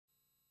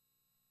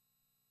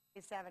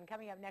7.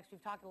 Coming up next,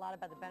 we've talked a lot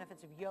about the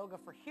benefits of yoga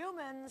for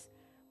humans.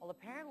 Well,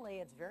 apparently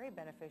it's very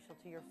beneficial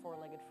to your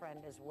four-legged friend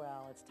as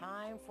well. It's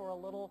time for a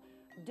little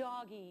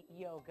doggy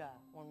yoga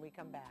when we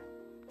come back.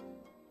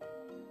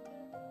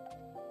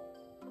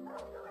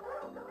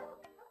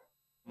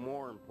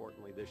 More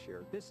importantly this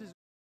year,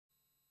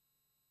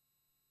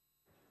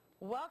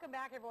 Welcome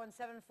back, everyone.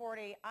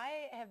 7:40.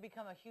 I have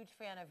become a huge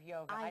fan of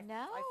yoga. I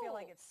know. I feel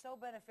like it's so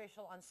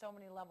beneficial on so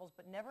many levels,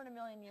 but never in a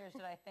million years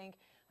did I think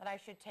that I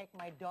should take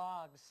my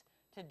dogs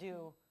to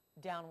do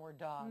downward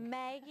dog.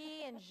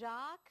 Maggie and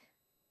Jacques?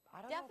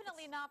 I don't know if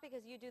Definitely it's- not,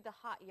 because you do the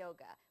hot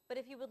yoga. But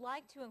if you would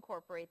like to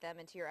incorporate them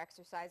into your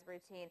exercise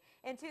routine,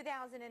 in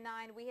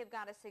 2009, we have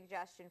got a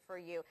suggestion for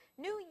you.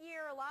 New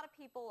year, a lot of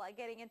people are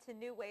getting into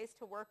new ways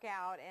to work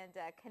out and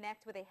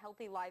connect with a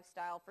healthy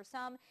lifestyle. For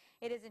some,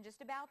 it isn't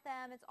just about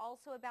them, it's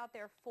also about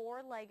their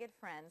four-legged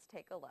friends.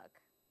 Take a look.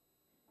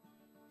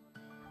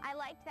 I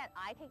liked that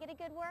I could get a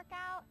good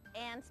workout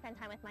and spend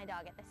time with my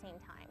dog at the same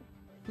time.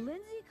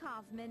 Lindsay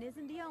Kaufman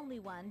isn't the only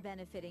one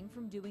benefiting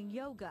from doing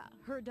yoga.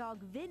 Her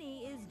dog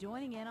Vinny is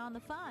joining in on the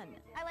fun.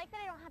 I like that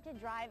I don't have to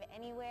drive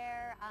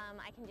anywhere.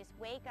 I can just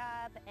wake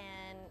up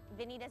and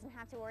Vinny doesn't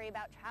have to worry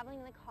about traveling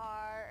in the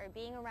car or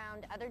being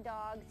around other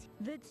dogs.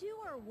 The two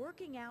are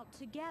working out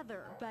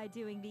together by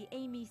doing the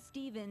Amy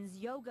Stevens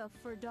Yoga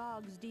for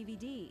Dogs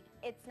DVD.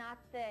 It's not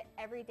the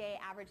everyday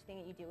average thing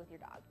that you do with your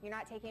dog. You're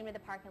not taking him to the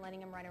park and letting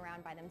them run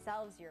around by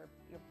themselves. You're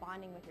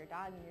bonding with your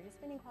dog and you're just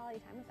spending quality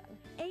time with them.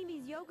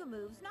 Amy's yoga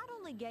moves not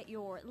only get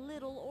your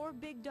little or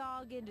big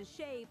dog into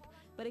shape,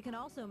 but it can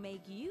also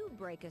make you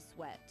break a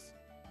sweat.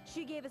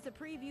 She gave us a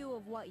preview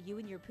of what you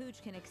and your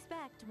pooch can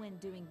expect when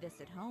doing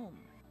this at home.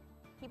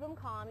 Keep them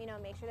calm,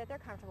 make sure that they're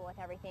comfortable with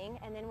everything.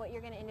 And then what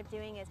you're going to end up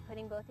doing is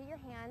putting both of your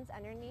hands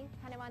underneath,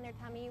 kind of on their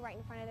tummy, right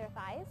in front of their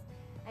thighs.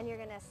 And you're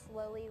going to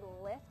slowly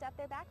lift up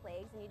their back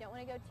legs, and you don't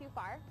want to go too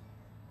far.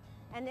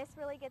 And this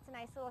really gets a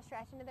nice little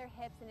stretch into their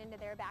hips and into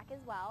their back as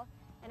well.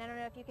 And I don't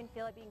know if you can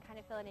feel it, but you can kind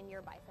of feel it in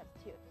your biceps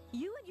too.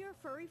 You and your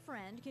furry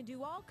friend can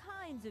do all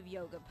kinds of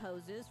yoga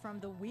poses,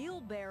 from the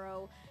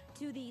wheelbarrow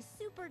to the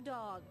super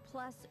dog,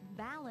 plus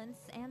balance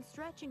and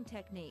stretching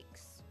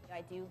techniques.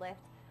 I do lift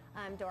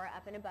Dora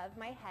up and above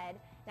my head.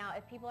 Now,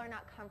 if people are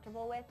not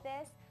comfortable with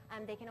this,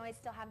 they can always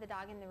still have the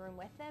dog in the room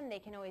with them. They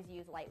can always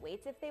use light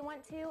weights if they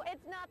want to.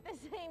 It's not the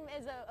same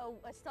as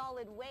a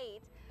solid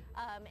weight,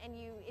 and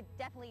it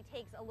definitely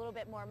takes a little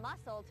bit more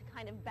muscle to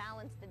kind of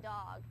balance the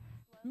dog.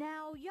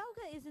 Now,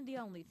 yoga isn't the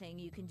only thing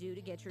you can do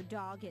to get your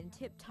dog in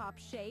tip-top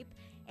shape.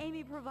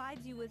 Amy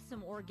provides you with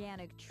some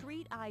organic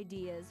treat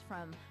ideas,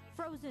 from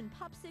frozen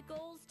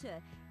popsicles to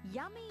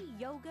yummy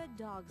yoga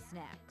dog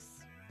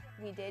snacks.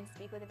 We did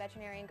speak with a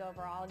veterinarian, go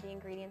over all of the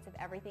ingredients of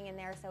everything in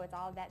there, so it's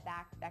all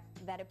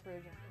vet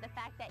approved. The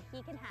fact that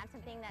he can have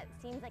something that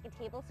seems like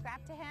a table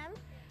scrap to him,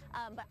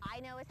 but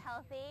I know is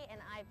healthy, and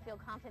I feel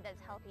confident that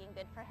it's healthy and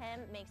good for him,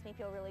 makes me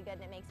feel really good,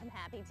 and it makes him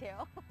happy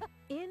too.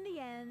 In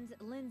the end,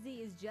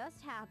 Lindsay is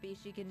just happy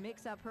she can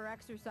mix up her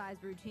exercise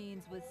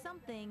routines with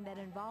something that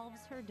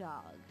involves her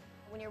dog.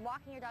 When you're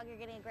walking your dog, you're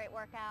getting a great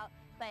workout,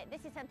 but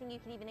this is something you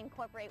can even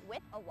incorporate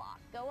with a walk.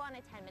 Go on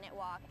a 10-minute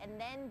walk and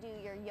then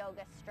do your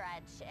yoga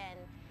stretch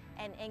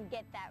and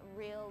get that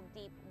real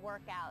deep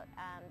workout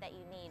that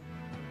you need.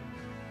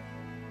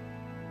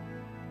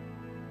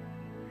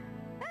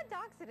 That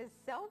dog sit is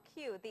so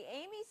cute. The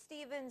Amy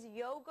Stevens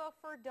Yoga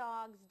for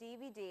Dogs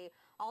DVD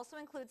also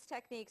includes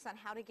techniques on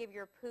how to give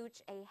your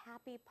pooch a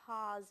happy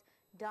paws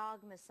dog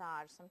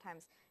massage.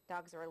 Sometimes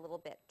dogs are a little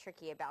bit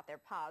tricky about their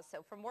paws.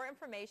 So for more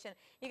information,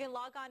 you can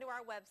log on to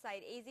our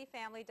website,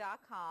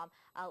 azfamily.com.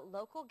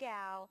 Local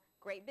gal,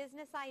 great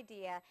business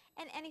idea,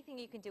 and anything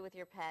you can do with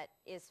your pet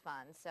is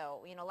fun.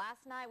 So,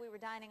 last night we were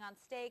dining on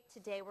steak.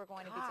 Today we're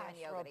going to be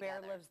doing yoga Robert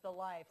together. lives the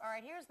life. All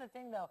right, here's the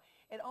thing, though.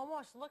 It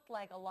almost looked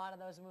like a lot of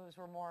those moves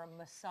were more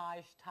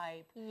massage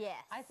type. Yes.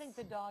 I think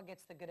the dog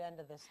gets the good end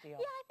of this deal.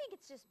 Yeah, I think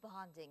it's just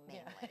bonding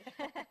mainly.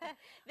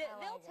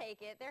 They'll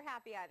take it. They're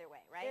happy either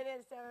way, right? It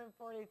is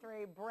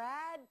 7:43.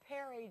 Brad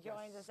Perry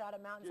joins us out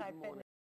of Mountainside Good morning.